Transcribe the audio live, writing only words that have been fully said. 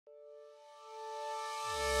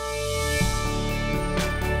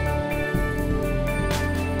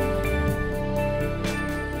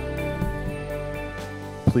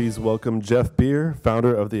please welcome Jeff Bier,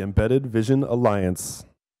 founder of the Embedded Vision Alliance.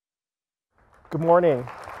 Good morning.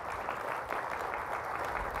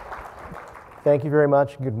 Thank you very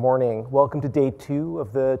much. Good morning. Welcome to day 2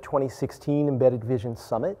 of the 2016 Embedded Vision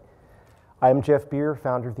Summit. I'm Jeff Bier,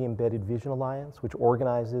 founder of the Embedded Vision Alliance, which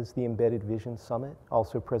organizes the Embedded Vision Summit,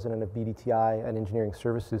 also president of BDTI, an engineering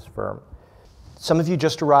services firm. Some of you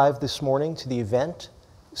just arrived this morning to the event.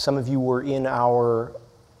 Some of you were in our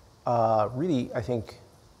really, I think,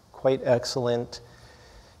 quite excellent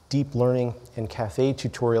deep learning and cafe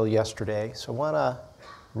tutorial yesterday. So I want to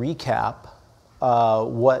recap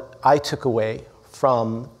what I took away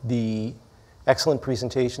from the excellent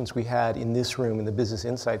presentations we had in this room in the Business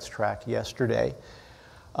Insights track yesterday.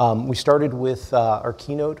 We started with our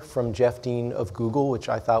keynote from Jeff Dean of Google, which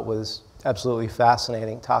I thought was absolutely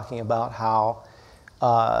fascinating, talking about how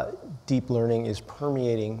deep learning is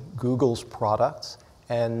permeating Google's products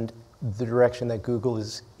and the direction that Google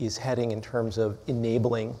is heading in terms of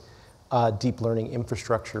enabling deep learning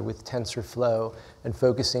infrastructure with TensorFlow and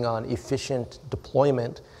focusing on efficient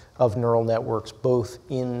deployment of neural networks both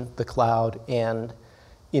in the cloud and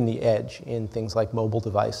in the edge in things like mobile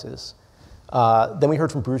devices. Then we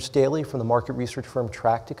heard from Bruce Daly from the market research firm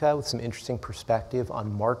Tractica with some interesting perspective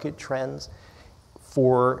on market trends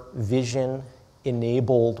for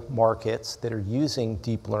vision-enabled markets that are using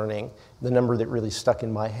deep learning. The number that really stuck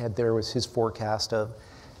in my head there was his forecast of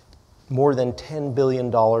more than $10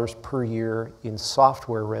 billion per year in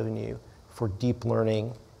software revenue for deep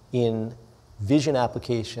learning in vision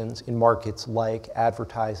applications in markets like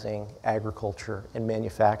advertising, agriculture, and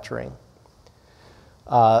manufacturing.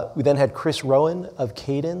 We then had Chris Rowan of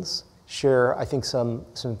Cadence share, I think, some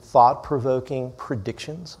thought-provoking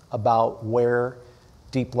predictions about where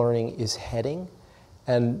deep learning is heading.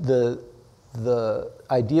 And the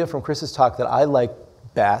idea from Chris's talk that I like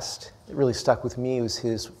best, it really stuck with me, was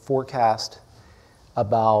his forecast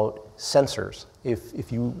about sensors.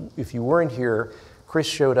 If you weren't here, Chris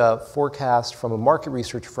showed a forecast from a market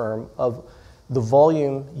research firm of the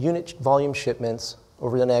unit volume shipments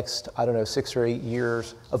over the next, 6 or 8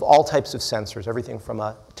 years of all types of sensors, everything from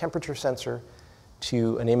a temperature sensor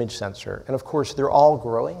to an image sensor. And of course, they're all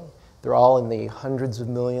growing. They're all in the hundreds of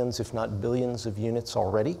millions, if not billions of units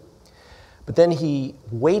already. But then he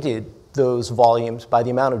weighted those volumes by the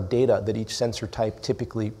amount of data that each sensor type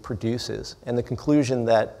typically produces. And the conclusion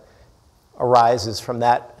that arises from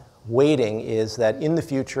that weighting is that in the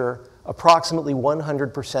future, approximately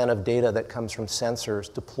 100% of data that comes from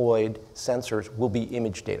sensors, deployed sensors, will be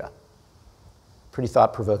image data. Pretty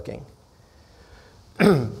thought-provoking.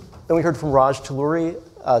 Then we heard from Raj Talluri,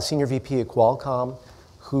 Senior VP at Qualcomm,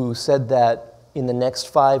 who said that in the next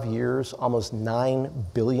 5 years, almost 9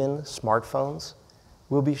 billion smartphones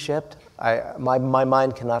will be shipped. My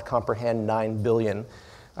mind cannot comprehend 9 billion.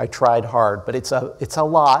 I tried hard, but it's a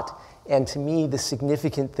lot. And to me, the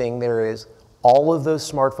significant thing there is all of those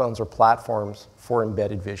smartphones are platforms for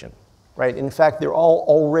embedded vision, right? In fact, they're all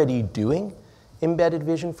already doing embedded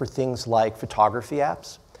vision for things like photography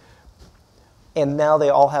apps. And now they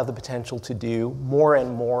all have the potential to do more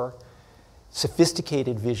and more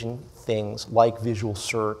sophisticated vision things like visual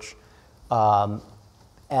search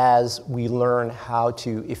as we learn how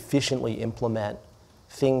to efficiently implement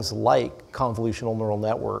things like convolutional neural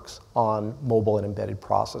networks on mobile and embedded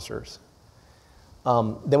processors.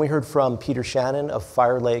 Then we heard from Peter Shannon of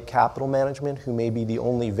Firelake Capital Management, who may be the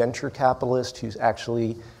only venture capitalist who's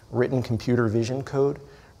actually written computer vision code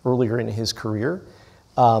earlier in his career.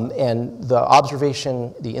 And the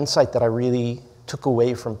observation, the insight that I really took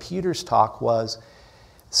away from Peter's talk was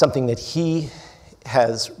something that he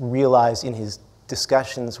has realized in his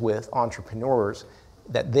discussions with entrepreneurs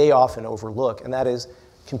that they often overlook, and that is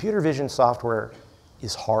computer vision software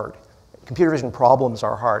is hard. Computer vision problems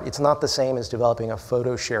are hard. It's not the same as developing a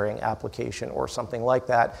photo sharing application or something like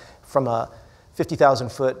that. From a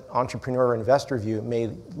 50,000-foot entrepreneur investor view, it may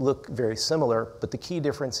look very similar, but the key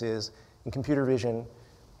difference is in computer vision,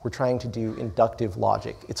 we're trying to do inductive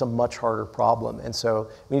logic. It's a much harder problem, and so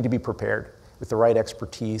we need to be prepared with the right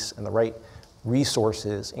expertise and the right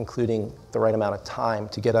resources, including the right amount of time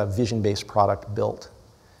to get a vision-based product built.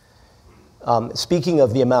 Speaking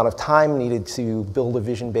of the amount of time needed to build a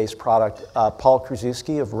vision-based product, Paul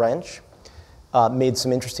Krzyzewski of Wrench made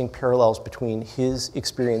some interesting parallels between his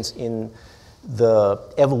experience in the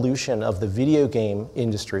evolution of the video game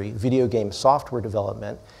industry, video game software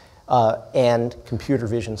development, and computer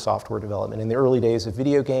vision software development. In the early days of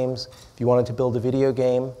video games, if you wanted to build a video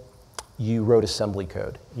game, you wrote assembly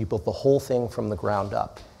code. You built the whole thing from the ground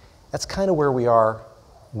up. That's kind of where we are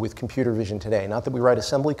with computer vision today. Not that we write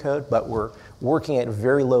assembly code, but we're working at a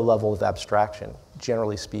very low level of abstraction,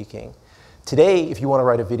 generally speaking. Today, if you want to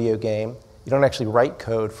write a video game, you don't actually write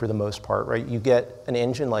code for the most part, right? You get an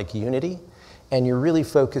engine like Unity, and you're really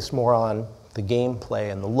focused more on the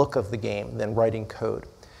gameplay and the look of the game than writing code.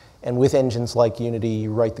 And with engines like Unity,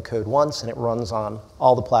 you write the code once, and it runs on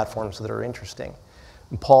all the platforms that are interesting.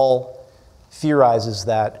 And Paul theorizes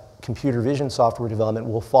that computer vision software development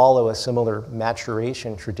will follow a similar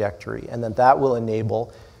maturation trajectory, and that will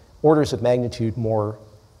enable orders of magnitude more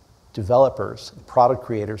developers, product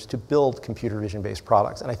creators, to build computer vision-based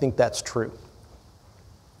products, and I think that's true.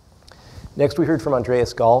 Next, we heard from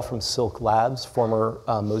Andreas Gall from Silk Labs, former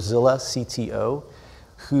Mozilla CTO,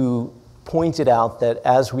 who pointed out that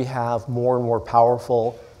as we have more and more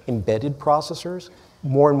powerful embedded processors,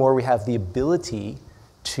 more and more we have the ability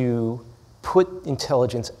to put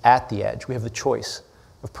intelligence at the edge. We have the choice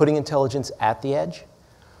of putting intelligence at the edge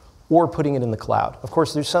or putting it in the cloud. Of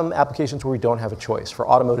course, there's some applications where we don't have a choice. For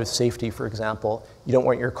automotive safety, for example, you don't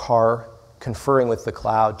want your car conferring with the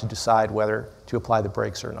cloud to decide whether to apply the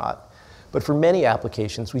brakes or not. But for many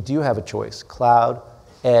applications, we do have a choice: cloud,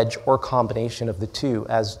 edge, or combination of the two,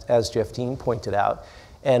 as Jeff Dean pointed out.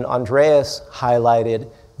 And Andreas highlighted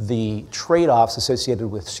the trade-offs associated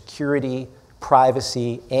with security,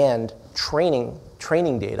 privacy, and training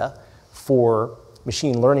data for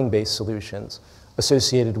machine learning-based solutions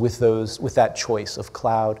associated with that choice of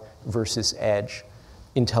cloud versus edge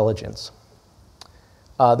intelligence.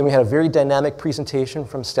 Then we had a very dynamic presentation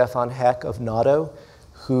from Stefan Heck of Nado,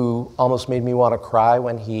 who almost made me want to cry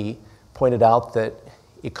when he pointed out that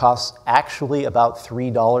it costs actually about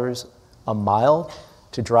 $3 a mile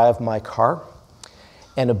to drive my car,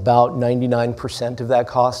 and about 99% of that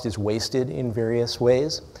cost is wasted in various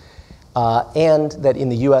ways. And that in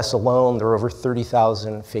the US alone, there are over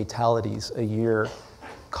 30,000 fatalities a year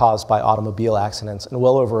caused by automobile accidents, and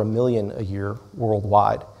well over 1 million a year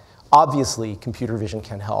worldwide. Obviously, computer vision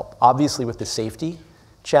can help. Obviously with the safety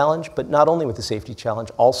challenge, but not only with the safety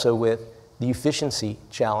challenge, also with the efficiency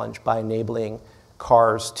challenge by enabling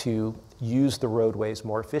cars to use the roadways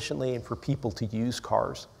more efficiently and for people to use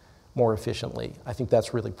cars more efficiently. I think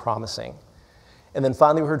that's really promising. And then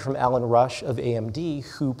finally, we heard from Alan Rush of AMD,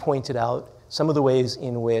 who pointed out some of the ways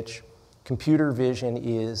in which computer vision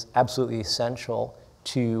is absolutely essential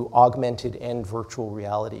to augmented and virtual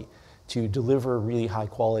reality, to deliver really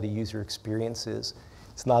high-quality user experiences.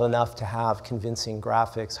 It's not enough to have convincing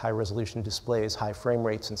graphics, high-resolution displays, high frame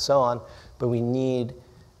rates, and so on, but we need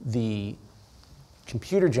the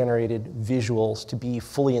computer-generated visuals to be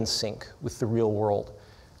fully in sync with the real world.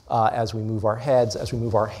 As we move our heads, as we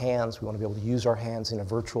move our hands, we want to be able to use our hands in a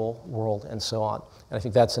virtual world, and so on. And I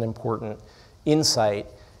think that's an important insight,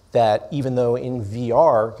 that even though in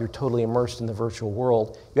VR you're totally immersed in the virtual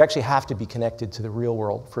world, you actually have to be connected to the real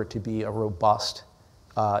world for it to be a robust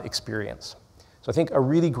experience. So I think a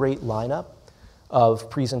really great lineup of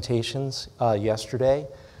presentations yesterday.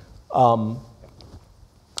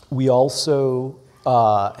 We also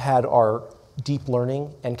had our deep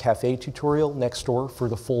learning and cafe tutorial next door for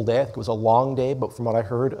the full day. I think it was a long day, but from what I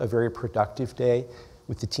heard, a very productive day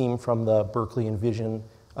with the team from the Berkeley Vision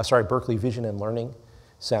and Learning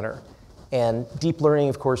Center. And deep learning,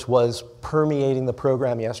 of course, was permeating the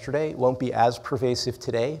program yesterday. It won't be as pervasive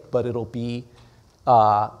today, but it'll be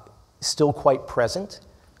still quite present,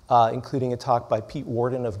 including a talk by Pete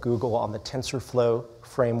Warden of Google on the TensorFlow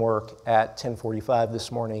framework at 10:45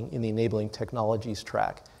 this morning in the Enabling Technologies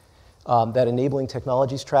track. That Enabling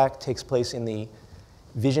Technologies track takes place in the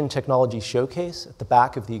Vision Technology Showcase at the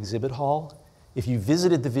back of the exhibit hall. If you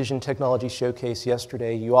visited the Vision Technology Showcase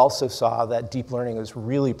yesterday, you also saw that deep learning was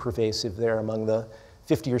really pervasive there among the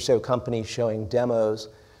 50 or so companies showing demos.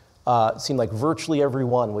 It seemed like virtually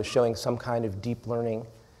everyone was showing some kind of deep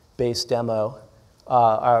learning-based demo.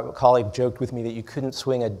 A colleague joked with me that you couldn't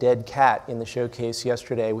swing a dead cat in the showcase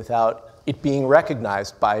yesterday without it being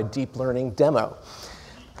recognized by a deep learning demo.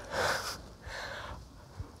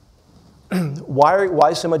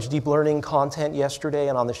 Why so much deep learning content yesterday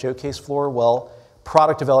and on the showcase floor? Well,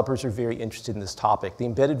 product developers are very interested in this topic. The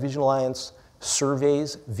Embedded Vision Alliance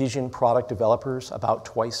surveys vision product developers about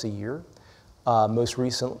twice a year. The most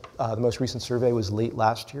recent survey was late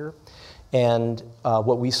last year. And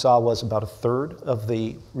what we saw was about 1/3 of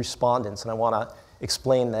the respondents. And I want to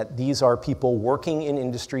explain that these are people working in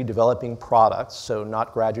industry developing products, so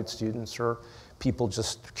not graduate students or people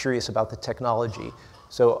just curious about the technology.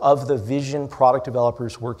 So of the vision product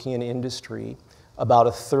developers working in industry, about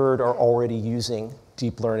 1/3 are already using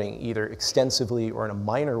deep learning, either extensively or in a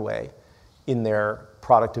minor way in their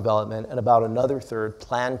product development, and about another 1/3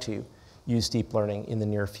 plan to use deep learning in the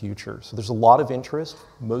near future. So there's a lot of interest.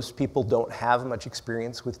 Most people don't have much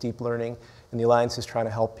experience with deep learning, and the Alliance is trying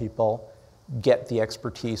to help people get the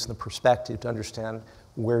expertise and the perspective to understand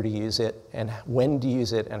where to use it, and when to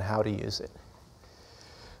use it, and how to use it.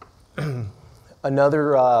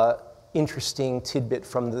 Another interesting tidbit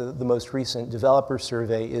from the most recent developer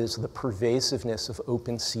survey is the pervasiveness of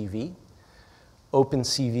OpenCV.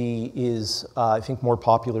 OpenCV is, I think, more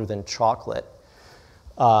popular than chocolate.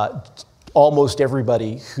 Almost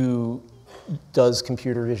everybody who does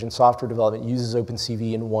computer vision software development uses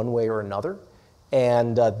OpenCV in one way or another.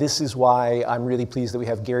 And this is why I'm really pleased that we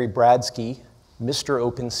have Gary Bradsky, Mr.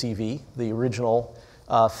 OpenCV, the original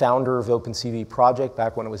founder of OpenCV project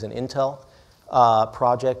back when it was an Intel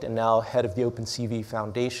project, and now head of the OpenCV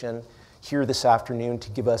Foundation, here this afternoon to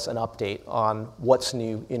give us an update on what's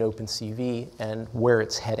new in OpenCV and where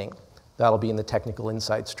it's heading. That'll be in the Technical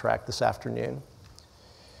Insights track this afternoon.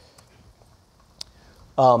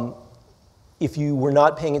 If you were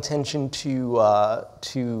not paying attention to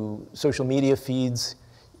social media feeds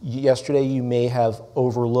yesterday, you may have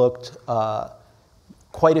overlooked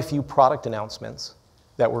quite a few product announcements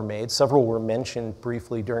that were made. Several were mentioned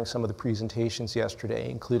briefly during some of the presentations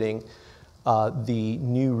yesterday, including the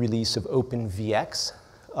new release of OpenVX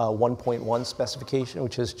 1.1 specification,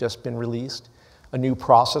 which has just been released, a new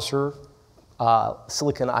processor,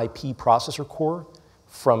 Silicon IP processor core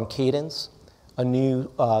from Cadence, a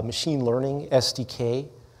new machine learning SDK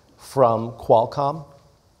from Qualcomm,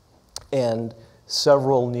 and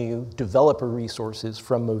several new developer resources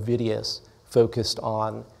from Movidius focused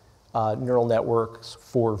on neural networks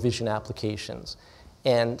for vision applications.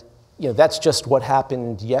 And that's just what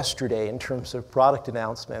happened yesterday in terms of product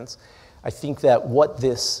announcements. I think that what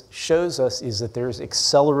this shows us is that there's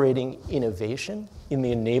accelerating innovation in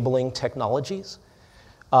the enabling technologies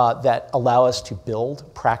that allow us to build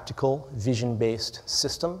practical vision-based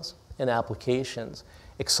systems and applications,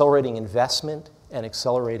 accelerating investment and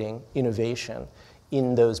accelerating innovation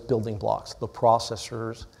in those building blocks, the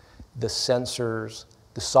processors, the sensors,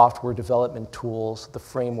 the software development tools, the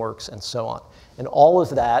frameworks, and so on. And all of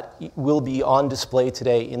that will be on display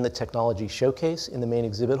today in the technology showcase in the main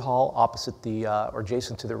exhibit hall opposite the, or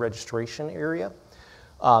adjacent to the registration area.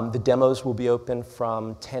 The demos will be open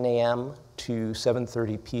from 10 a.m. to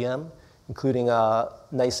 7:30 p.m., including a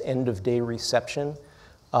nice end-of-day reception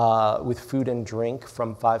with food and drink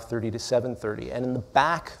from 5:30 to 7:30. And in the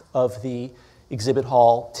back of the exhibit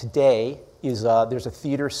hall today is there's a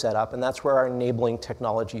theater set up, and that's where our enabling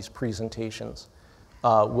technologies presentations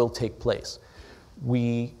will take place.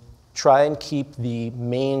 We try and keep the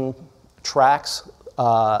main tracks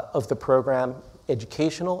of the program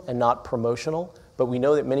educational and not promotional, but we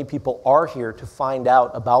know that many people are here to find out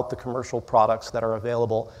about the commercial products that are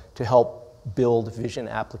available to help build vision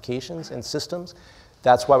applications and systems.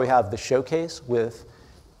 That's why we have the showcase with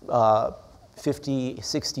 50,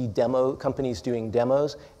 60 demo companies doing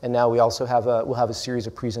demos, and now we also have we'll have a series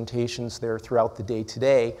of presentations there throughout the day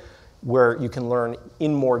today where you can learn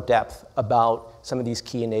in more depth about some of these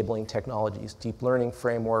key enabling technologies, deep learning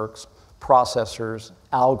frameworks, processors,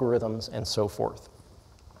 algorithms, and so forth.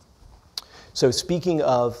 So speaking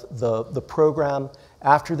of the program,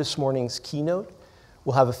 after this morning's keynote,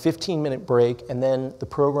 we'll have a 15-minute break, and then the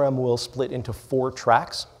program will split into 4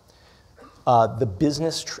 tracks. The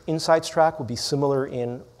business insights track will be similar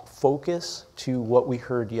in focus to what we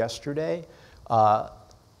heard yesterday.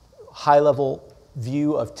 High-level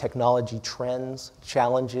view of technology trends,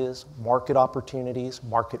 challenges, market opportunities,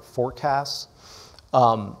 market forecasts.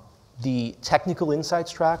 The technical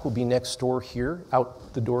insights track will be next door here,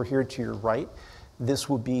 out the door here to your right. This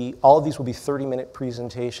will be, all of these will be 30-minute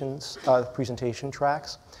presentations, presentation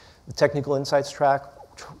tracks. The technical insights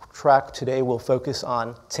track today will focus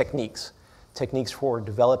on techniques for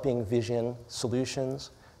developing vision solutions,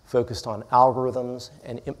 focused on algorithms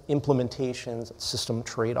and implementations, system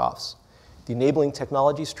trade-offs. The enabling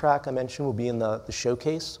technologies track I mentioned will be in the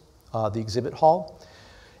showcase, the exhibit hall,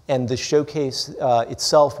 and the showcase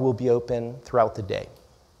itself will be open throughout the day.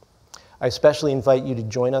 I especially invite you to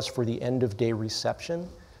join us for the end-of-day reception.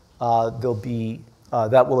 There'll be,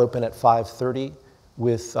 that will open at 5:30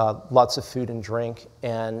 with lots of food and drink,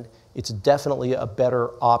 and it's definitely a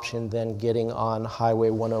better option than getting on Highway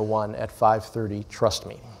 101 at 5:30, trust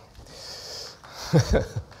me.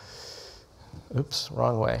 Oops,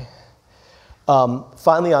 wrong way.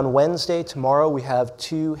 Finally, on Wednesday, tomorrow, we have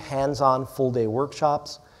 2 hands-on full-day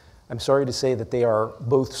workshops. I'm sorry to say that they are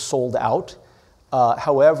both sold out.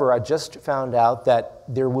 However, I just found out that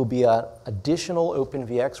there will be an additional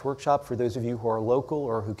OpenVX workshop for those of you who are local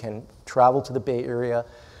or who can travel to the Bay Area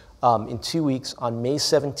in 2 weeks on May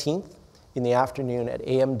 17th in the afternoon at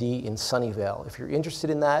AMD in Sunnyvale. If you're interested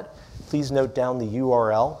in that, please note down the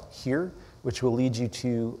URL here, which will lead you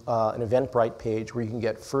to an Eventbrite page where you can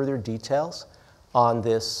get further details on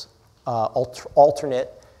this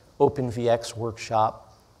alternate OpenVX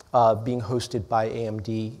workshop being hosted by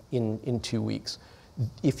AMD in 2 weeks.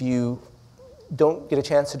 If you don't get a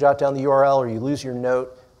chance to jot down the URL or you lose your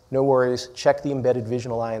note, no worries, check the Embedded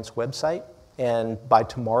Vision Alliance website, and by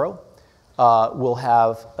tomorrow, we'll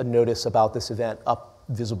have a notice about this event up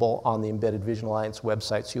visible on the Embedded Vision Alliance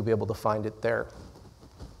website, so you'll be able to find it there.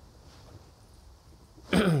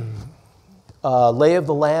 Lay of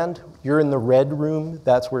the land, you're in the red room.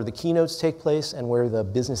 That's where the keynotes take place and where the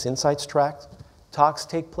Business Insights talks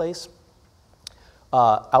take place.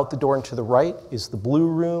 Out the door and to the right is the blue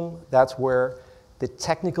room. That's where the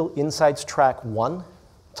Technical Insights Track 1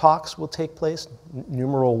 talks will take place,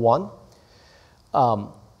 numeral 1.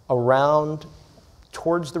 Around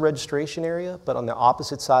towards the registration area, but on the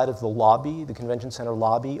opposite side of the lobby, the convention center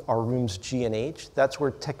lobby, are rooms G and H. That's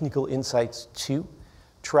where Technical Insights 2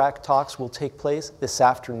 track talks will take place this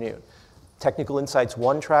afternoon. Technical Insights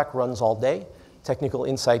 1 track runs all day. Technical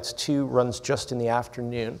Insights 2 runs just in the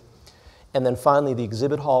afternoon. And then finally, the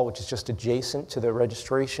exhibit hall, which is just adjacent to the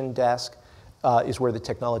registration desk, is where the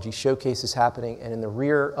technology showcase is happening. And in the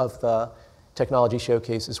rear of the technology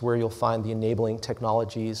showcase is where you'll find the enabling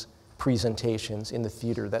technologies presentations in the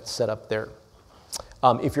theater that's set up there.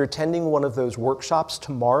 If you're attending one of those workshops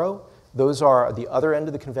tomorrow, those are at the other end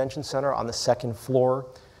of the convention center on the second floor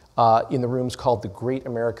in the rooms called the Great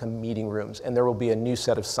America Meeting Rooms. And there will be a new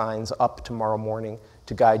set of signs up tomorrow morning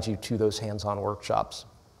to guide you to those hands-on workshops.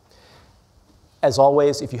 As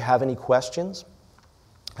always, if you have any questions,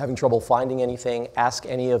 having trouble finding anything, ask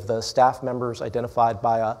any of the staff members identified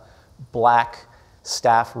by a black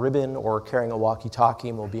staff ribbon or carrying a walkie-talkie,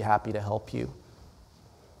 and we'll be happy to help you.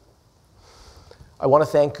 I want to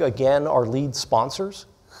thank again our lead sponsors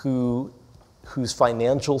whose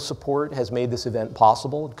financial support has made this event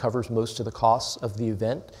possible. It covers most of the costs of the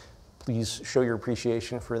event. Please show your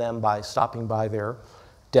appreciation for them by stopping by their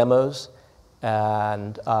demos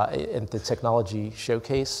and at the technology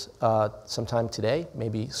showcase sometime today.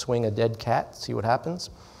 Maybe swing a dead cat, see what happens.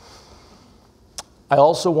 I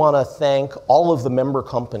also want to thank all of the member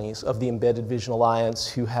companies of the Embedded Vision Alliance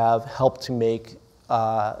who have helped to make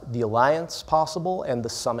the Alliance possible and the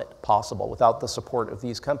Summit possible. Without the support of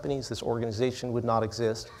these companies, this organization would not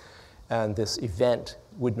exist and this event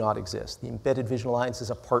would not exist. The Embedded Vision Alliance is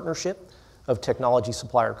a partnership of technology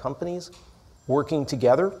supplier companies working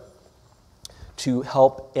together to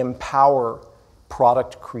help empower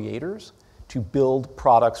product creators to build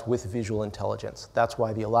products with visual intelligence. That's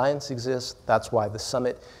why the Alliance exists, that's why the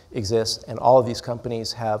Summit exists, and all of these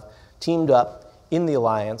companies have teamed up in the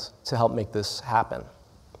Alliance to help make this happen.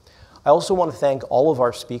 I also want to thank all of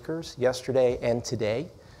our speakers yesterday and today.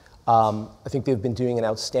 I think they've been doing an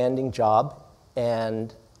outstanding job,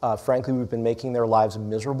 and frankly, we've been making their lives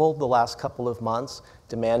miserable the last couple of months,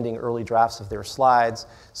 demanding early drafts of their slides,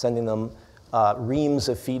 sending them reams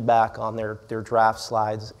of feedback on their draft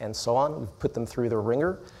slides and so on. We've put them through the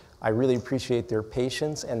ringer. I really appreciate their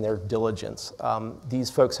patience and their diligence. These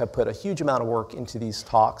folks have put a huge amount of work into these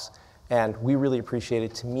talks, and we really appreciate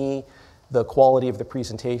it. To me, the quality of the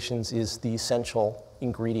presentations is the essential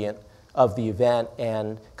ingredient of the event,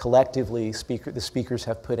 and collectively, the speakers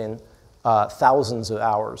have put in thousands of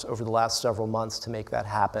hours over the last several months to make that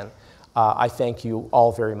happen. I thank you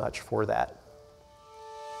all very much for that.